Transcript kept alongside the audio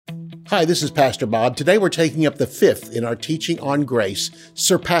Hi, this is Pastor Bob. Today we're taking up the fifth in our teaching on grace,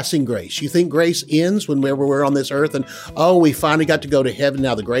 surpassing grace. You think grace ends whenever we're on this earth and, we finally got to go to heaven,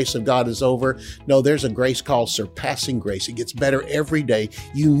 now the grace of God is over? No, there's a grace called surpassing grace. It gets better every day.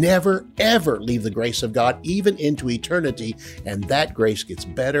 You never, ever leave the grace of God, even into eternity, and that grace gets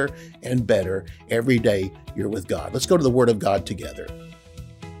better and better every day you're with God. Let's go to the Word of God together.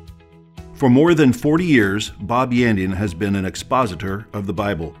 For more than 40 years, Bob Yandian has been an expositor of the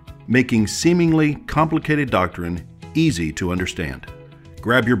Bible, making seemingly complicated doctrine easy to understand.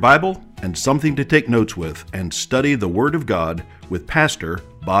 Grab your Bible and something to take notes with and study the Word of God with Pastor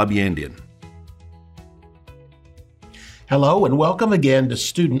Bob Yandian. Hello and welcome again to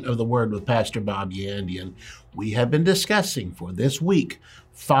Student of the Word with Pastor Bob Yandian. We have been discussing for this week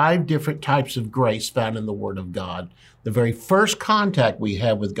 5 different types of grace found in the Word of God. The very first contact we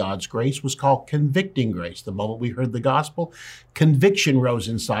had with God's grace was called convicting grace. The moment we heard the gospel, conviction rose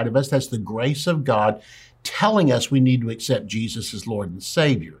inside of us. That's the grace of God telling us we need to accept Jesus as Lord and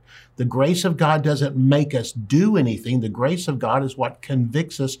Savior. The grace of God doesn't make us do anything. The grace of God is what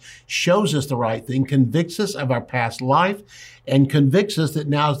convicts us, shows us the right thing, convicts us of our past life, and convicts us that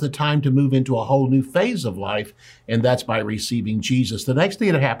now is the time to move into a whole new phase of life, and that's by receiving Jesus. The next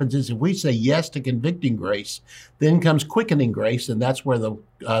thing that happens is if we say yes to convicting grace, then comes quickening grace, and that's where the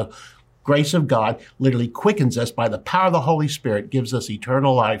grace of God literally quickens us by the power of the Holy Spirit, gives us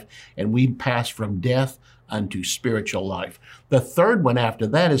eternal life, and we pass from death unto spiritual life. The third one after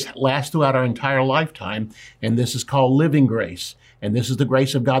that lasts throughout our entire lifetime, and this is called living grace. And this is the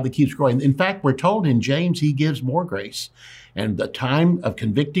grace of God that keeps growing. In fact, we're told in James, he gives more grace. And the time of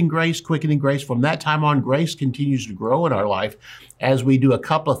convicting grace, quickening grace, from that time on, grace continues to grow in our life as we do a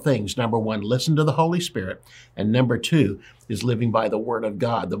couple of things. Number one, listen to the Holy Spirit. And number two is living by the Word of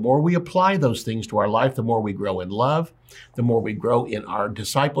God. The more we apply those things to our life, the more we grow in love, the more we grow in our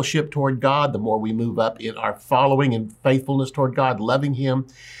discipleship toward God, the more we move up in our following and faithfulness toward God, loving Him.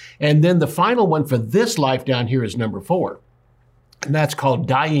 And then the final one for this life down here is number 4. And that's called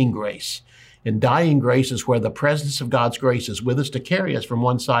dying grace. And dying grace is where the presence of God's grace is with us to carry us from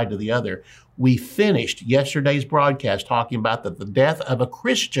one side to the other. We finished yesterday's broadcast talking about that the death of a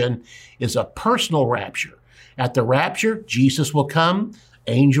Christian is a personal rapture. At the rapture, Jesus will come,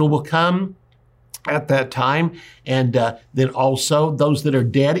 angel will come at that time, and then also those that are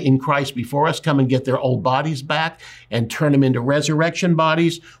dead in Christ before us come and get their old bodies back and turn them into resurrection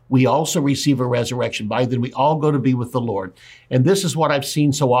bodies. We also receive a resurrection body. Then we all go to be with the Lord. And this is what I've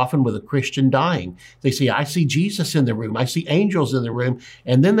seen so often with a Christian dying. They say, I see Jesus in the room. I see angels in the room.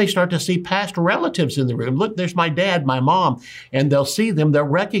 And then they start to see past relatives in the room. Look, there's my dad, my mom. And they'll see them, they'll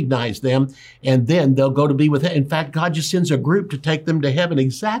recognize them, and then they'll go to be with him. In fact, God just sends a group to take them to heaven.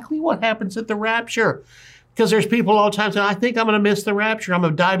 Exactly what happens at the rapture. Because there's people all the time saying, I think I'm going to miss the rapture. I'm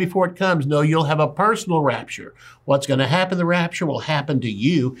going to die before it comes. No, you'll have a personal rapture. What's going to happen, the rapture will happen to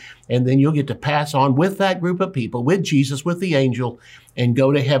you. And then you'll get to pass on with that group of people, with Jesus, with the angel, and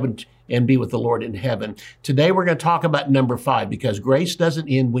go to heaven and be with the Lord in heaven. Today, we're going to talk about number 5, because grace doesn't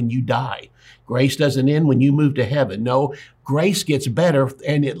end when you die. Grace doesn't end when you move to heaven. No, grace gets better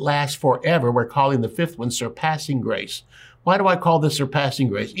and it lasts forever. We're calling the 5th one surpassing grace. Why do I call this surpassing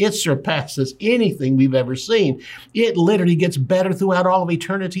grace? It surpasses anything we've ever seen. It literally gets better throughout all of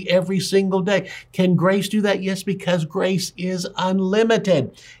eternity every single day. Can grace do that? Yes, because grace is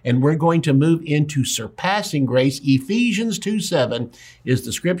unlimited. And we're going to move into surpassing grace. Ephesians 2:7 is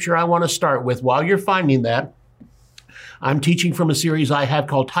the scripture I want to start with. While you're finding that, I'm teaching from a series I have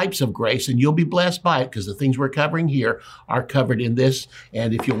called Types of Grace, and you'll be blessed by it because the things we're covering here are covered in this.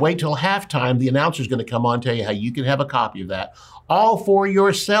 And if you wait till halftime, the announcer's going to come on and tell you how you can have a copy of that. All for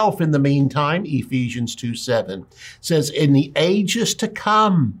yourself in the meantime. Ephesians 2:7 says, in the ages to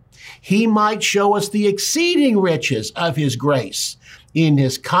come, he might show us the exceeding riches of his grace in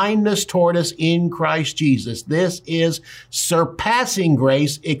his kindness toward us in Christ Jesus. This is surpassing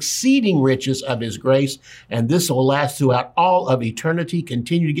grace, exceeding riches of his grace, and this will last throughout all of eternity.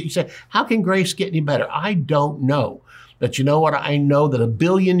 Continue to get, you say, how can grace get any better? I don't know. But you know what? I know that 1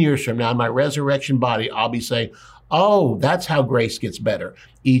 billion years from now, in my resurrection body, I'll be saying, oh, that's how grace gets better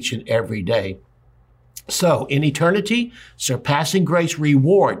each and every day. So in eternity, surpassing grace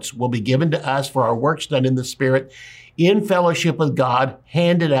rewards will be given to us for our works done in the Spirit in fellowship with God,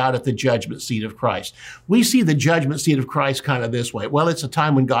 handed out at the judgment seat of Christ. We see the judgment seat of Christ kind of this way. Well, it's a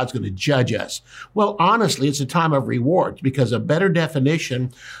time when God's going to judge us. Well, honestly, it's a time of rewards, because a better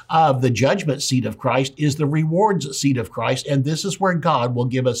definition of the judgment seat of Christ is the rewards seat of Christ. And this is where God will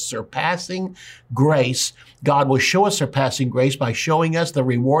give us surpassing grace. God will show us surpassing grace by showing us the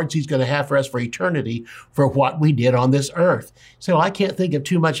rewards he's going to have for us for eternity for what we did on this earth. So I can't think of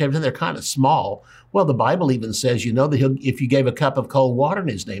too much of them. They're kind of small. Well, the Bible even says, you know, that if you gave a cup of cold water in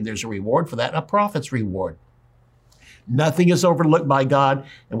his name, there's a reward for that, a prophet's reward. Nothing is overlooked by God,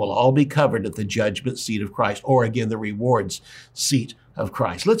 and will all be covered at the judgment seat of Christ, or again, the rewards seat of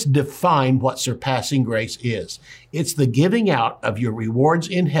Christ. Let's define what surpassing grace is. It's the giving out of your rewards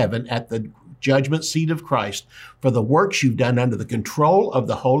in heaven at the judgment seat of Christ for the works you've done under the control of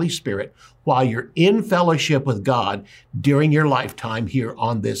the Holy Spirit while you're in fellowship with God during your lifetime here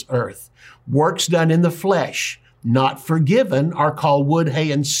on this earth. Works done in the flesh, not forgiven, are called wood,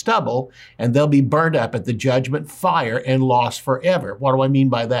 hay, and stubble, and they'll be burned up at the judgment fire and lost forever. What do I mean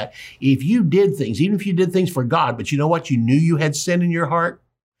by that? If you did things, even if you did things for God, but you know what? You knew you had sin in your heart,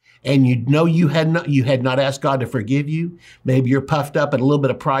 and you know you had not asked God to forgive you. Maybe you're puffed up and a little bit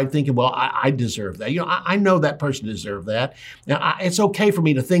of pride thinking, well, I deserve that. You know, I know that person deserved that. Now, it's okay for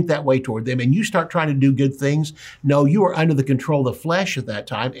me to think that way toward them. And you start trying to do good things. No, you are under the control of the flesh at that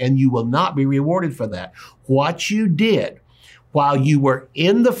time, and you will not be rewarded for that. What you did while you were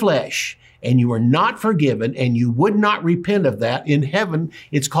in the flesh, and you were not forgiven, and you would not repent of that, in heaven,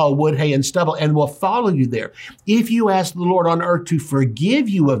 it's called wood, hay, and stubble, and will follow you there. If you ask the Lord on earth to forgive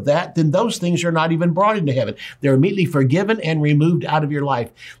you of that, then those things are not even brought into heaven. They're immediately forgiven and removed out of your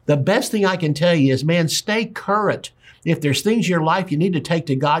life. The best thing I can tell you is, man, stay current. If there's things in your life you need to take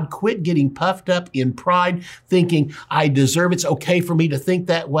to God, quit getting puffed up in pride, thinking, I deserve it. It's okay for me to think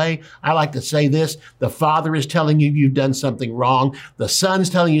that way. I like to say this: the Father is telling you you've done something wrong. The Son's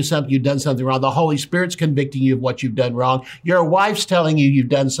telling you you've done something wrong. The Holy Spirit's convicting you of what you've done wrong. Your wife's telling you you've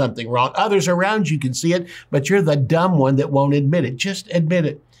done something wrong. Others around you can see it, but you're the dumb one that won't admit it. Just admit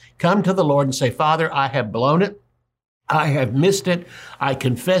it. Come to the Lord and say, Father, I have blown it. I have missed it. I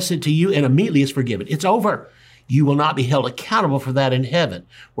confess it to you, and immediately it's forgiven. It's over. You will not be held accountable for that in heaven.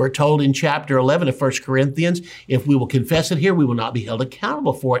 We're told in chapter 11 of 1 Corinthians, if we will confess it here, we will not be held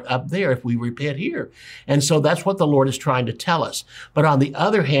accountable for it up there if we repent here. And so that's what the Lord is trying to tell us. But on the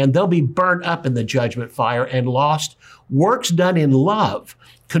other hand, they'll be burnt up in the judgment fire and lost. Works done in love,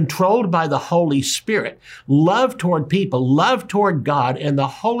 controlled by the Holy Spirit, love toward people, love toward God, and the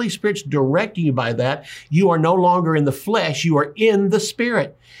Holy Spirit's directing you by that. You are no longer in the flesh, you are in the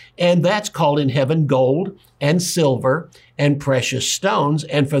Spirit. And that's called in heaven gold and silver and precious stones.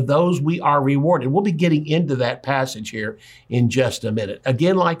 And for those we are rewarded. We'll be getting into that passage here in just a minute.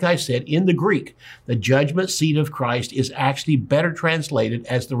 Again, like I said, in the Greek, the judgment seat of Christ is actually better translated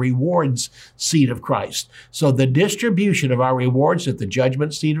as the rewards seat of Christ. So the distribution of our rewards at the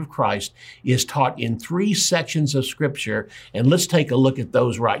judgment seat of Christ is taught in 3 sections of Scripture. And let's take a look at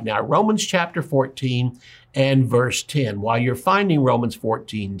those right now. Romans chapter 14 and verse 10. While you're finding Romans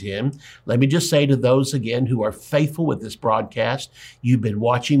 14:10, let me just say to those again who are faithful with this broadcast, you've been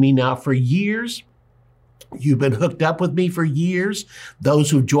watching me now for years. You've been hooked up with me for years. Those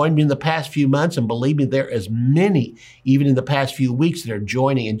who've joined me in the past few months, and believe me, there are as many, even in the past few weeks, that are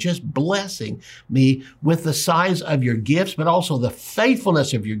joining and just blessing me with the size of your gifts, but also the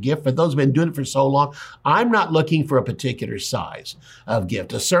faithfulness of your gift. For those who've been doing it for so long, I'm not looking for a particular size of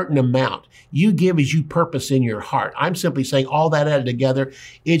gift, a certain amount. You give as you purpose in your heart. I'm simply saying all that added together,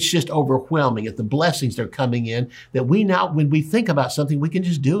 it's just overwhelming at the blessings that are coming in, that we now, when we think about something, we can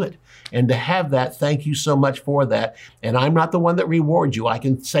just do it. And to have that, thank you so much for that. And I'm not the one that rewards you. I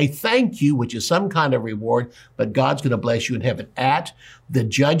can say thank you, which is some kind of reward, but God's going to bless you in heaven. At the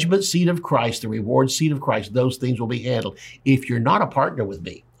judgment seat of Christ, the reward seat of Christ, those things will be handled. If you're not a partner with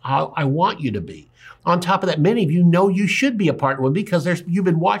me, I want you to be. On top of that, many of you know you should be a partner with me because you've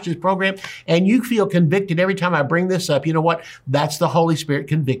been watching this program and you feel convicted every time I bring this up. You know what? That's the Holy Spirit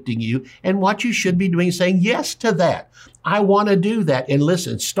convicting you. And what you should be doing is saying yes to that. I want to do that. And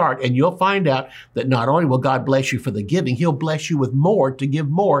listen, start, and you'll find out that not only will God bless you for the giving, he'll bless you with more to give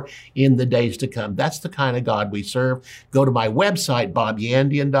more in the days to come. That's the kind of God we serve. Go to my website,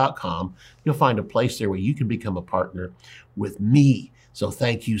 bobyandian.com. You'll find a place there where you can become a partner with me. So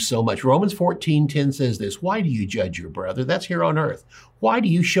thank you so much. Romans 14:10 says this: why do you judge your brother? That's here on earth. Why do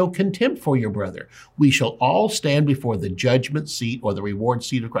you show contempt for your brother? We shall all stand before the judgment seat or the reward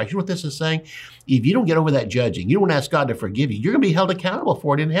seat of Christ. You know what this is saying? If you don't get over that judging, you don't ask God to forgive you, you're going to be held accountable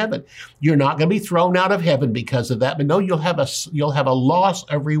for it in heaven. You're not going to be thrown out of heaven because of that, but no, you'll have a loss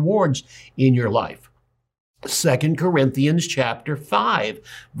of rewards in your life. 2 Corinthians chapter 5,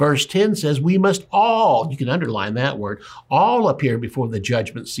 verse 10 says, we must all, you can underline that word, all appear before the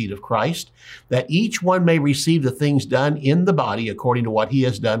judgment seat of Christ, that each one may receive the things done in the body according to what he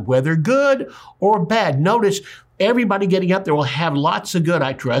has done, whether good or bad. Notice, everybody getting up there will have lots of good,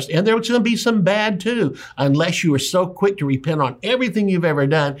 I trust, and there's going to be some bad too. Unless you are so quick to repent on everything you've ever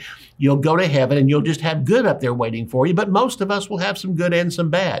done, you'll go to heaven and you'll just have good up there waiting for you. But most of us will have some good and some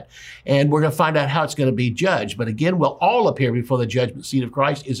bad. And we're going to find out how it's going to be judged. But again, we'll all appear before the judgment seat of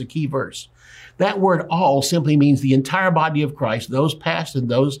Christ is a key verse. That word all simply means the entire body of Christ, those past and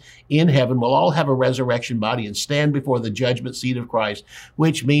those in heaven, will all have a resurrection body and stand before the judgment seat of Christ,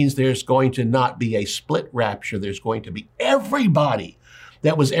 which means there's going to not be a split rapture. There's going to be everybody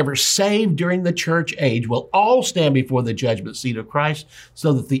that was ever saved during the church age will all stand before the judgment seat of Christ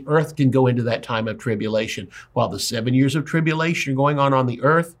so that the earth can go into that time of tribulation. While the 7 years of tribulation are going on the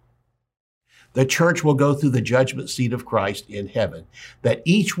earth, the church will go through the judgment seat of Christ in heaven, that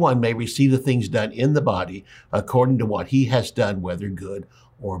each one may receive the things done in the body according to what he has done, whether good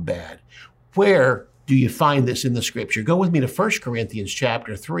or bad. Where do you find this in the scripture? Go with me to 1 Corinthians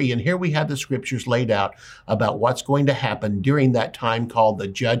chapter 3, and here we have the scriptures laid out about what's going to happen during that time called the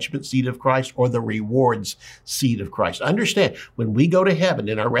judgment seat of Christ or the rewards seat of Christ. Understand, when we go to heaven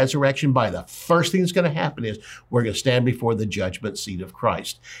in our resurrection body, the first thing that's going to happen is we're going to stand before the judgment seat of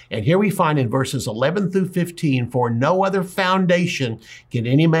Christ. And here we find in verses 11 through 15, for no other foundation can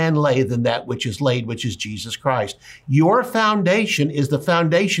any man lay than that which is laid, which is Jesus Christ. Your foundation is the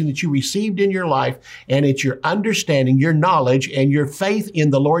foundation that you received in your life, and it's your understanding, your knowledge, and your faith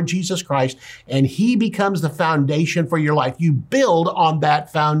in the Lord Jesus Christ, and he becomes the foundation for your life. You build on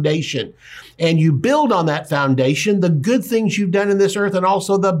that foundation, and you build on that foundation the good things you've done in this earth and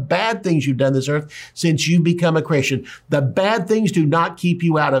also the bad things you've done in this earth since you've become a Christian. The bad things do not keep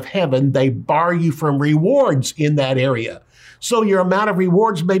you out of heaven. They bar you from rewards in that area. So your amount of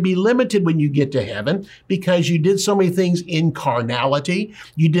rewards may be limited when you get to heaven because you did so many things in carnality.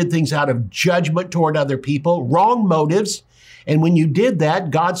 You did things out of judgment toward other people, wrong motives. And when you did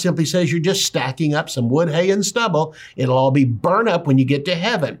that, God simply says you're just stacking up some wood, hay, and stubble. It'll all be burned up when you get to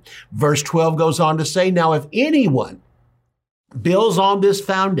heaven. Verse 12 goes on to say, now if anyone builds on this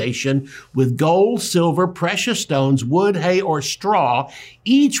foundation with gold, silver, precious stones, wood, hay, or straw,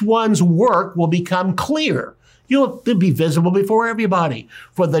 each one's work will become clear. You'll be visible before everybody,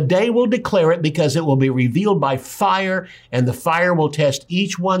 for the day will declare it because it will be revealed by fire, and the fire will test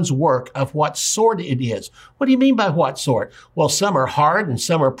each one's work of what sort it is. What do you mean by what sort? Well, some are hard and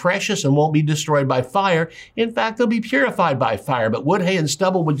some are precious and won't be destroyed by fire. In fact, they'll be purified by fire, but wood, hay, and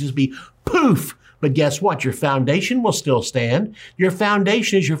stubble would just be poof. But guess what? Your foundation will still stand. Your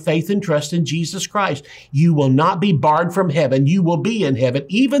foundation is your faith and trust in Jesus Christ. You will not be barred from heaven. You will be in heaven,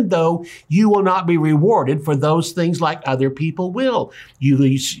 even though you will not be rewarded for those things like other people will.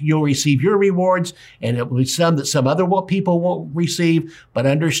 You'll receive your rewards, and it will be some that some other people won't receive. But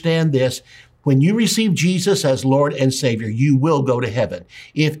understand this. When you receive Jesus as Lord and Savior, you will go to heaven.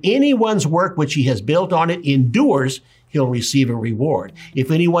 If anyone's work which he has built on it endures, he'll receive a reward.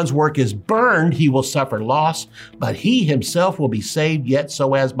 If anyone's work is burned, he will suffer loss, but he himself will be saved, yet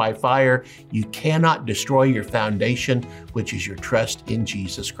so as by fire. You cannot destroy your foundation, which is your trust in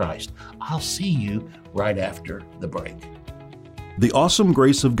Jesus Christ. I'll see you right after the break. The awesome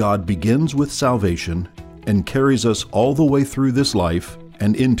grace of God begins with salvation and carries us all the way through this life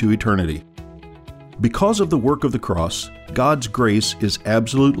and into eternity. Because of the work of the cross, God's grace is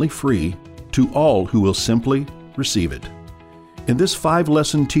absolutely free to all who will simply receive it. In this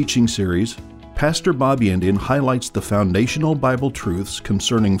 5-lesson teaching series, Pastor Bob Yandian highlights the foundational Bible truths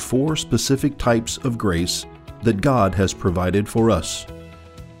concerning 4 specific types of grace that God has provided for us.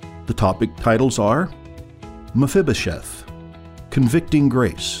 The topic titles are Mephibosheth, Convicting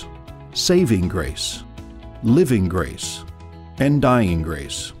Grace, Saving Grace, Living Grace, and Dying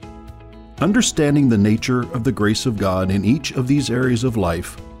Grace. Understanding the nature of the grace of God in each of these areas of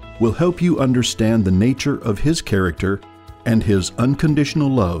life will help you understand the nature of His character and His unconditional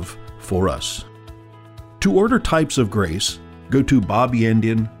love for us. To order types of grace, go to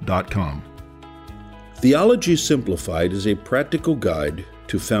bobyandian.com. Theology Simplified is a practical guide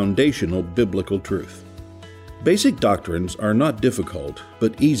to foundational biblical truth. Basic doctrines are not difficult,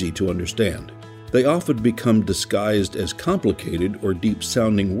 but easy to understand. They often become disguised as complicated or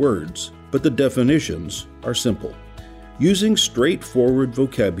deep-sounding words, but the definitions are simple. Using straightforward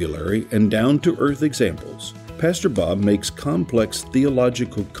vocabulary and down-to-earth examples, Pastor Bob makes complex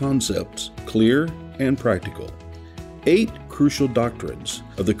theological concepts clear and practical. 8 crucial doctrines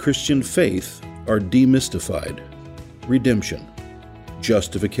of the Christian faith are demystified: redemption,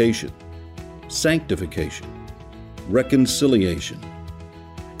 justification, sanctification, reconciliation,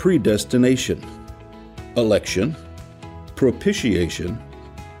 predestination, election, propitiation,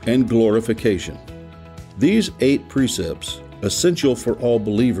 and glorification. These 8 precepts, essential for all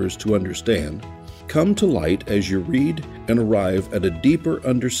believers to understand, come to light as you read and arrive at a deeper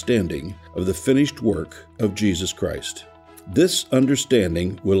understanding of the finished work of Jesus Christ. This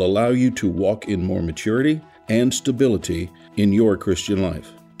understanding will allow you to walk in more maturity and stability in your Christian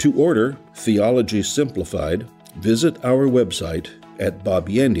life. To order Theology Simplified, visit our website at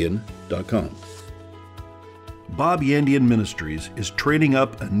bobyandian.com. Bob Yandian Ministries is training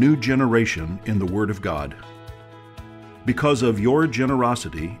up a new generation in the Word of God. Because of your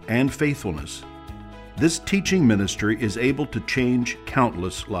generosity and faithfulness, this teaching ministry is able to change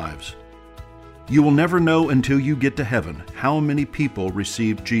countless lives. You will never know until you get to heaven how many people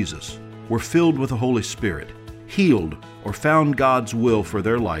received Jesus, were filled with the Holy Spirit, healed, or found God's will for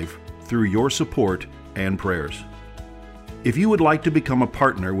their life through your support and prayers. If you would like to become a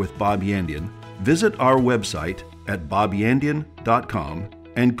partner with Bob Yandian, visit our website at bobyandian.com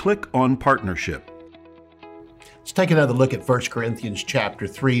and click on Partnership. Let's take another look at 1 Corinthians chapter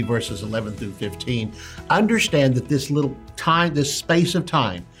 3, verses 11 through 15. Understand that this little time, this space of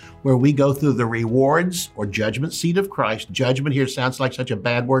time where we go through the rewards or judgment seat of Christ, judgment here sounds like such a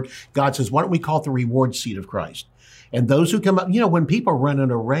bad word. God says, why don't we call it the reward seat of Christ? And those who come up, when people run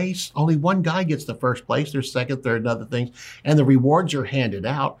in a race, only one guy gets the first place. There's second, third, and other things. And the rewards are handed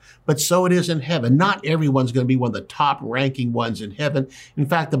out. But so it is in heaven. Not everyone's going to be one of the top ranking ones in heaven. In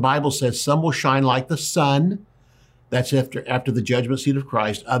fact, the Bible says some will shine like the sun. That's after the judgment seat of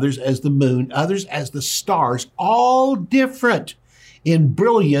Christ. Others as the moon. Others as the stars. All different in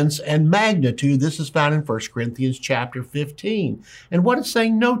brilliance and magnitude. This is found in 1 Corinthians chapter 15. And what it's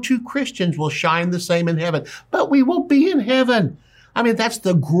saying, no 2 Christians will shine the same in heaven, but we will be in heaven. I mean, that's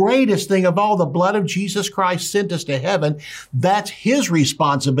the greatest thing of all. The blood of Jesus Christ sent us to heaven. That's His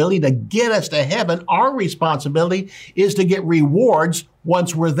responsibility to get us to heaven. Our responsibility is to get rewards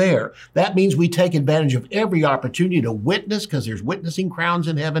once we're there. That means we take advantage of every opportunity to witness, because there's witnessing crowns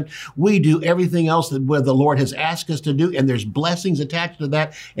in heaven. We do everything else that the Lord has asked us to do, and there's blessings attached to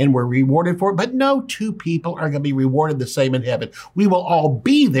that, and we're rewarded for it. But no 2 people are going to be rewarded the same in heaven. We will all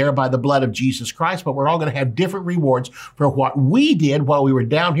be there by the blood of Jesus Christ, but we're all going to have different rewards for what we did while we were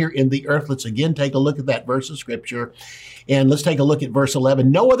down here in the earth. Let's again take a look at that verse of Scripture. And let's take a look at verse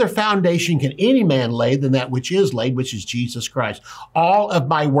 11. No other foundation can any man lay than that which is laid, which is Jesus Christ. All of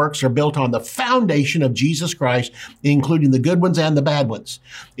my works are built on the foundation of Jesus Christ, including the good ones and the bad ones.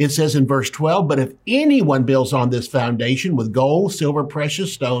 It says in verse 12, but if anyone builds on this foundation with gold, silver,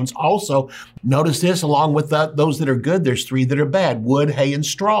 precious stones, also, notice this, along with those that are good, there's 3 that are bad, wood, hay, and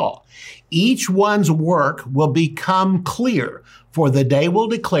straw. Each one's work will become clear, for the day will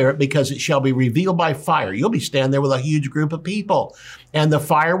declare it, because it shall be revealed by fire. You'll be standing there with a huge group of people, and the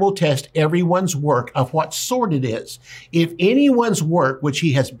fire will test everyone's work of what sort it is. If anyone's work which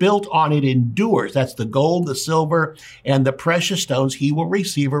he has built on it endures, that's the gold, the silver, and the precious stones, he will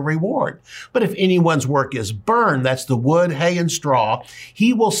receive a reward. But if anyone's work is burned, that's the wood, hay, and straw,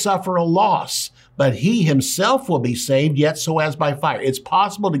 he will suffer a loss, but he himself will be saved, yet so as by fire. It's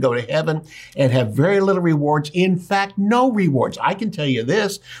possible to go to heaven and have very little rewards. In fact, no rewards. I can tell you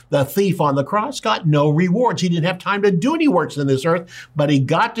this, the thief on the cross got no rewards. He didn't have time to do any works in this earth, but he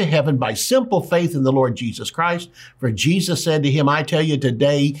got to heaven by simple faith in the Lord Jesus Christ. For Jesus said to him, I tell you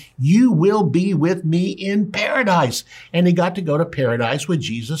today, you will be with me in paradise. And he got to go to paradise with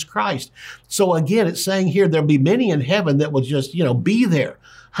Jesus Christ. So again, it's saying here, there'll be many in heaven that will just, be there.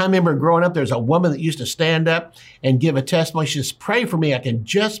 I remember growing up, there's a woman that used to stand up and give a testimony. She says, pray for me, I can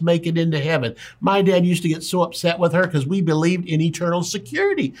just make it into heaven. My dad used to get so upset with her because we believed in eternal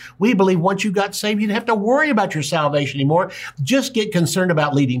security. We believed once you got saved, you didn't have to worry about your salvation anymore. Just get concerned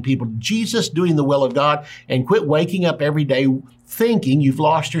about leading people to Jesus, doing the will of God, and quit waking up every day thinking you've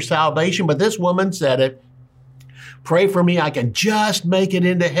lost your salvation. But this woman said it, pray for me, I can just make it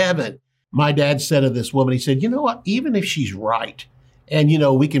into heaven. My dad said of this woman, he said, you know what, even if she's right, and,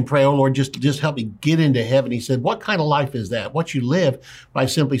 we can pray, oh, Lord, just help me get into heaven. He said, what kind of life is that? What you live by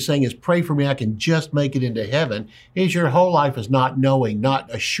simply saying is, pray for me, I can just make it into heaven, is your whole life is not knowing,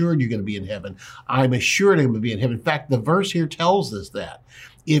 not assured you're going to be in heaven. I'm assured I'm going to be in heaven. In fact, the verse here tells us that.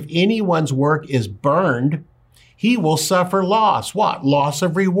 If anyone's work is burned, he will suffer loss. What? Loss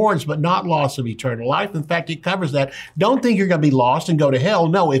of rewards, but not loss of eternal life. In fact, it covers that. Don't think you're going to be lost and go to hell.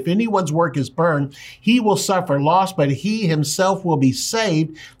 No, if anyone's work is burned, he will suffer loss, but he himself will be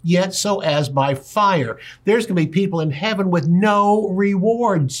saved, yet so as by fire. There's going to be people in heaven with no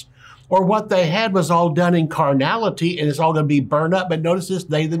rewards. or what they had was all done in carnality and it's all going to be burned up. But notice this,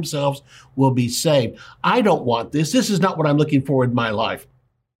 they themselves will be saved. I don't want this. This is not what I'm looking for in my life.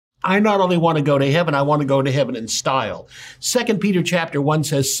 I not only want to go to heaven, I want to go to heaven in style. 2 Peter chapter 1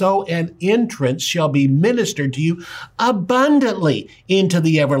 says, so an entrance shall be ministered to you abundantly into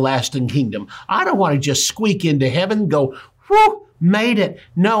the everlasting kingdom. I don't want to just squeak into heaven, go, whoo, made it.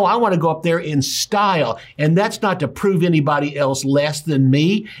 No, I want to go up there in style. And that's not to prove anybody else less than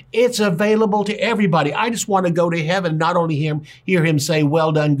me. It's available to everybody. I just want to go to heaven, not only hear him say,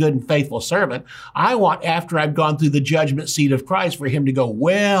 well done, good and faithful servant. I want, after I've gone through the judgment seat of Christ, for him to go,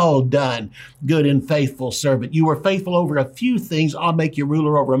 well done, good and faithful servant. You were faithful over a few things. I'll make you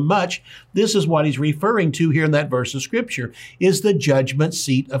ruler over much. This is what he's referring to here in that verse of scripture, is the judgment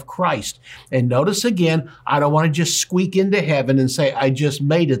seat of Christ. And notice again, I don't want to just squeak into heaven and say, I just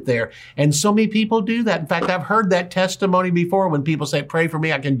made it there. And so many people do that. In fact, I've heard that testimony before when people say, pray for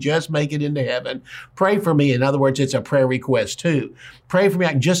me, I can just make it into heaven. Pray for me. In other words, it's a prayer request too. Pray for me,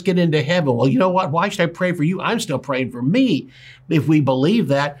 I can just get into heaven. Well, you know what? Why should I pray for you? I'm still praying for me. If we believe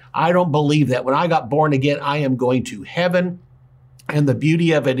that, I don't believe that. When I got born again, I am going to heaven. And the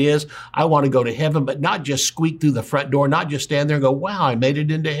beauty of it is, I want to go to heaven, but not just squeak through the front door, not just stand there and go, wow, I made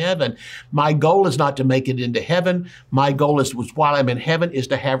it into heaven. My goal is not to make it into heaven. My goal is, while I'm in heaven, is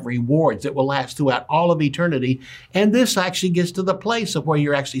to have rewards that will last throughout all of eternity. And this actually gets to the place of where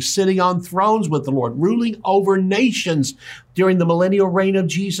you're actually sitting on thrones with the Lord, ruling over nations during the millennial reign of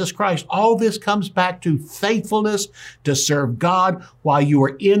Jesus Christ. All this comes back to faithfulness to serve God while you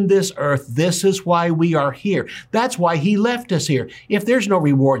are in this earth. This is why we are here. That's why he left us here. If there's no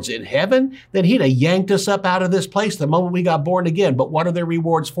rewards in heaven, then he'd have yanked us up out of this place the moment we got born again. But what are the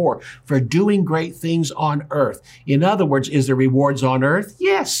rewards for? For doing great things on earth. In other words, is there rewards on earth?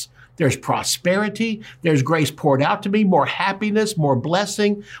 Yes. There's prosperity. There's grace poured out to me, more happiness, more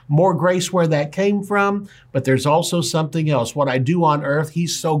blessing, more grace where that came from. But there's also something else. What I do on earth,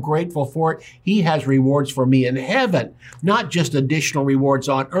 he's so grateful for it. He has rewards for me in heaven, not just additional rewards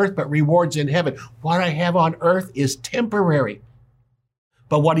on earth, but rewards in heaven. What I have on earth is temporary.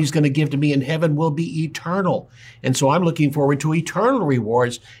 But what he's going to give to me in heaven will be eternal. And so I'm looking forward to eternal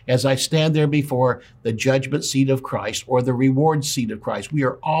rewards as I stand there before the judgment seat of Christ or the reward seat of Christ. We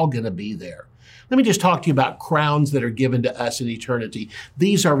are all going to be there. Let me just talk to you about crowns that are given to us in eternity.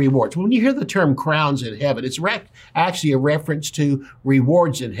 These are rewards. When you hear the term crowns in heaven, it's actually a reference to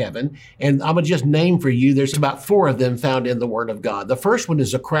rewards in heaven. And I'm going to just name for you, there's about 4 of them found in the Word of God. The first one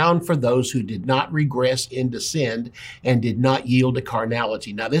is a crown for those who did not regress into sin and did not yield to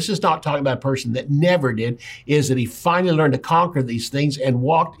carnality. Now, this is not talking about a person that never did, is that he finally learned to conquer these things and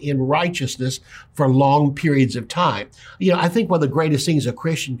walked in righteousness for long periods of time. You know, I think one of the greatest things a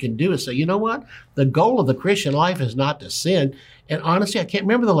Christian can do is say, you know what? The goal of the Christian life is not to sin. And honestly, I can't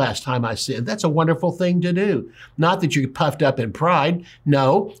remember the last time I sinned. That's a wonderful thing to do. Not that you're puffed up in pride.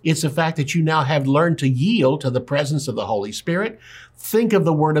 No, it's the fact that you now have learned to yield to the presence of the Holy Spirit. Think of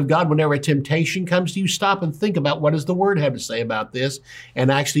the Word of God. Whenever a temptation comes to you, stop and think about what does the Word have to say about this and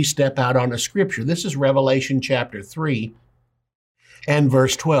actually step out on a scripture. This is Revelation chapter 3 and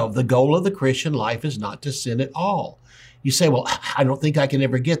verse 12. The goal of the Christian life is not to sin at all. You say, well, I don't think I can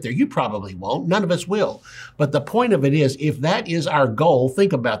ever get there. You probably won't. None of us will. But the point of it is, if that is our goal,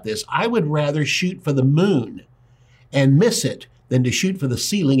 think about this. I would rather shoot for the moon and miss it than to shoot for the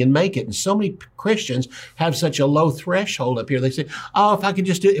ceiling and make it. And so many Christians have such a low threshold up here. They say, oh, if I could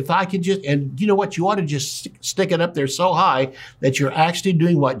just do it, if I could just, and you know what? You ought to just stick it up there so high that you're actually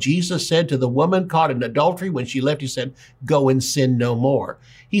doing what Jesus said to the woman caught in adultery when she left. He said, go and sin no more.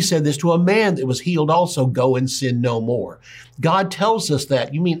 He said this to a man that was healed also, go and sin no more. God tells us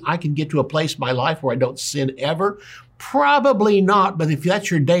that. You mean I can get to a place in my life where I don't sin ever? Probably not, but if that's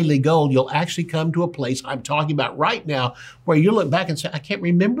your daily goal, you'll actually come to a place I'm talking about right now where you look back and say, I can't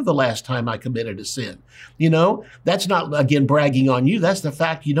remember the last time I committed a sin. You know, that's not, again, bragging on you. That's the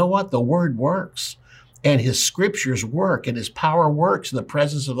fact, you know what? The Word works. And his scriptures work and his power works and the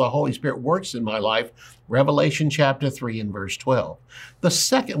presence of the Holy Spirit works in my life. Revelation chapter 3 and verse 12. The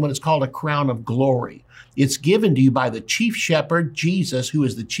second one is called a crown of glory. It's given to you by the chief shepherd, Jesus, who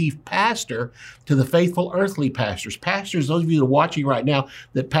is the chief pastor to the faithful earthly pastors. Pastors, those of you that are watching right now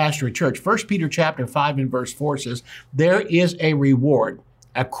that pastor a church. 1 Peter chapter 5 and verse 4 says, there is a reward,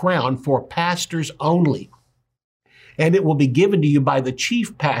 a crown for pastors only. and it will be given to you by the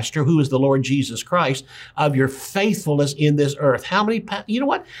chief pastor, who is the Lord Jesus Christ, of your faithfulness in this earth. How many, you know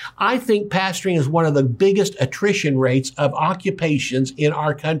what? I think pastoring is one of the biggest attrition rates of occupations in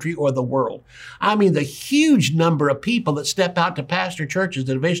our country or the world. I mean, the huge number of people that step out to pastor churches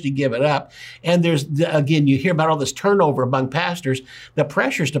that eventually give it up. And there's, again, you hear about all this turnover among pastors. The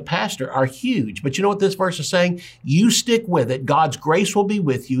pressures to pastor are huge. But you know what this verse is saying? You stick with it. God's grace will be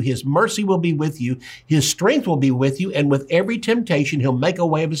with you. His mercy will be with you. His strength will be with you. And with every temptation, he'll make a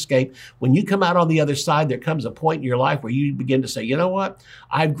way of escape. When you come out on the other side, there comes a point in your life where you begin to say, you know what?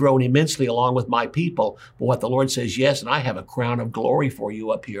 I've grown immensely along with my people. But what the Lord says, yes, and I have a crown of glory for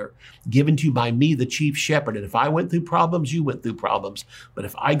you up here, given to you by me, the chief shepherd. And if I went through problems, you went through problems. But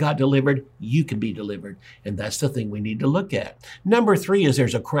if I got delivered, you can be delivered. And that's the thing we need to look at. Number 3 is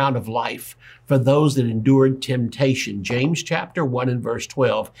there's a crown of life for those that endured temptation. James chapter 1 and verse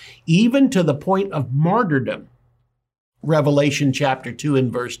 12, even to the point of martyrdom. Revelation chapter 2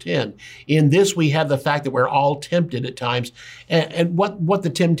 and verse 10. In this, we have the fact that we're all tempted at times. And what the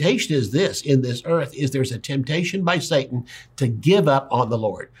temptation is this in this earth is there's a temptation by Satan to give up on the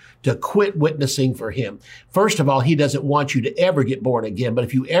Lord, to quit witnessing for him. First of all, he doesn't want you to ever get born again. But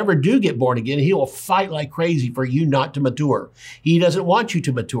if you ever do get born again, he will fight like crazy for you not to mature. He doesn't want you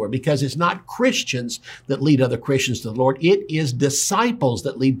to mature because it's not Christians that lead other Christians to the Lord. It is disciples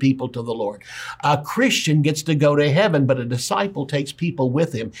that lead people to the Lord. A Christian gets to go to heaven, but a disciple takes people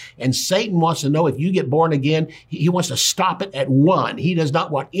with him. And Satan wants to know if you get born again, he wants to stop it at 1. He does not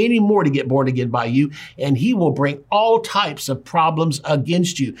want any more to get born again by you. And he will bring all types of problems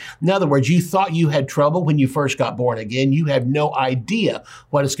against you. In other words, you thought you had trouble when you first got born again. You have no idea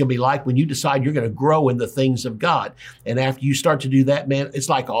what it's going to be like when you decide you're going to grow in the things of God. And after you start to do that, man, it's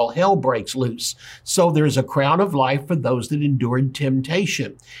like all hell breaks loose. So there's a crown of life for those that endured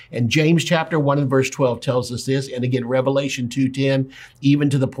temptation. And James chapter 1 and verse 12 tells us this. And again, Revelation 2:10, even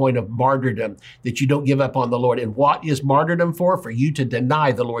to the point of martyrdom, that you don't give up on the Lord. And what is martyrdom for? For you to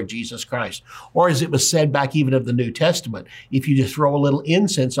deny the Lord Jesus Christ. Or as it was said back even of the New Testament, if you just throw a little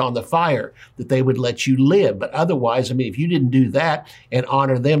incense on the fire, that they would let you live. But otherwise, I mean, if you didn't do that and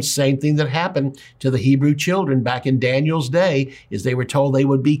honor them, same thing that happened to the Hebrew children back in Daniel's day, is they were told they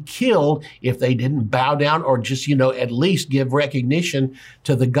would be killed if they didn't bow down or just, at least give recognition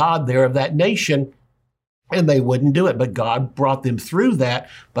to the God there of that nation. And they wouldn't do it, but God brought them through that.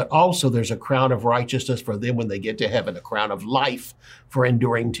 But also there's a crown of righteousness for them when they get to heaven, a crown of life for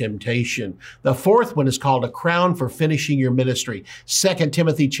enduring temptation. The 4th one is called a crown for finishing your ministry. 2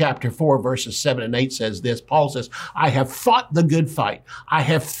 Timothy chapter 4, verses 7 and 8 says this. Paul says, I have fought the good fight. I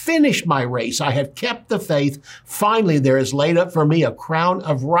have finished my race. I have kept the faith. Finally, there is laid up for me a crown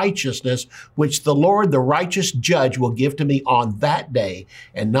of righteousness, which the Lord, the righteous judge, will give to me on that day,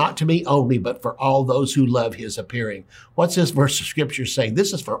 and not to me only, but for all those who love his appearing. What's this verse of scripture saying?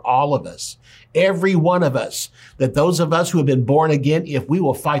 This is for all of us, every one of us, that those of us who have been born again, if we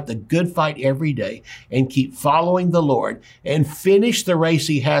will fight the good fight every day and keep following the Lord and finish the race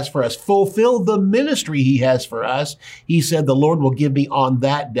he has for us, fulfill the ministry he has for us, he said, the Lord will give me on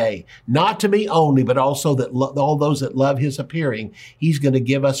that day, not to me only, but also that all those that love his appearing, he's going to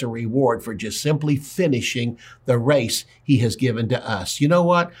give us a reward for just simply finishing the race he has given to us. You know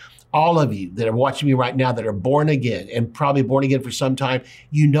what? All of you that are watching me right now that are born again and probably born again for some time,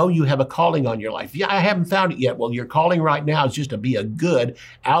 you know you have a calling on your life. Yeah, I haven't found it yet. Well, your calling right now is just to be a good,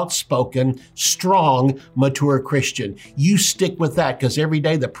 outspoken, strong, mature Christian. You stick with that because every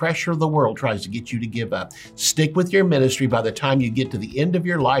day the pressure of the world tries to get you to give up. Stick with your ministry. By the time you get to the end of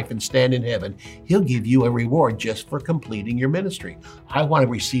your life and stand in heaven, he'll give you a reward just for completing your ministry. I want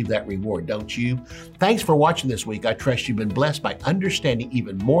to receive that reward, don't you? Thanks for watching this week. I trust you've been blessed by understanding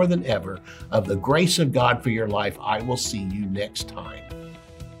even more than ever of the grace of God for your life. I will see you next time.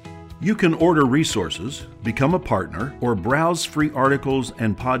 You can order resources, become a partner, or browse free articles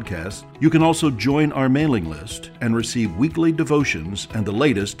and podcasts. You can also join our mailing list and receive weekly devotions and the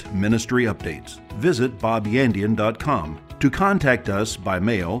latest ministry updates. Visit bobyandian.com. To contact us by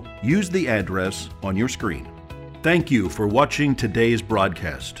mail, use the address on your screen. Thank you for watching today's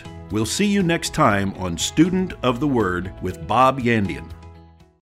broadcast. We'll see you next time on Student of the Word with Bob Yandian.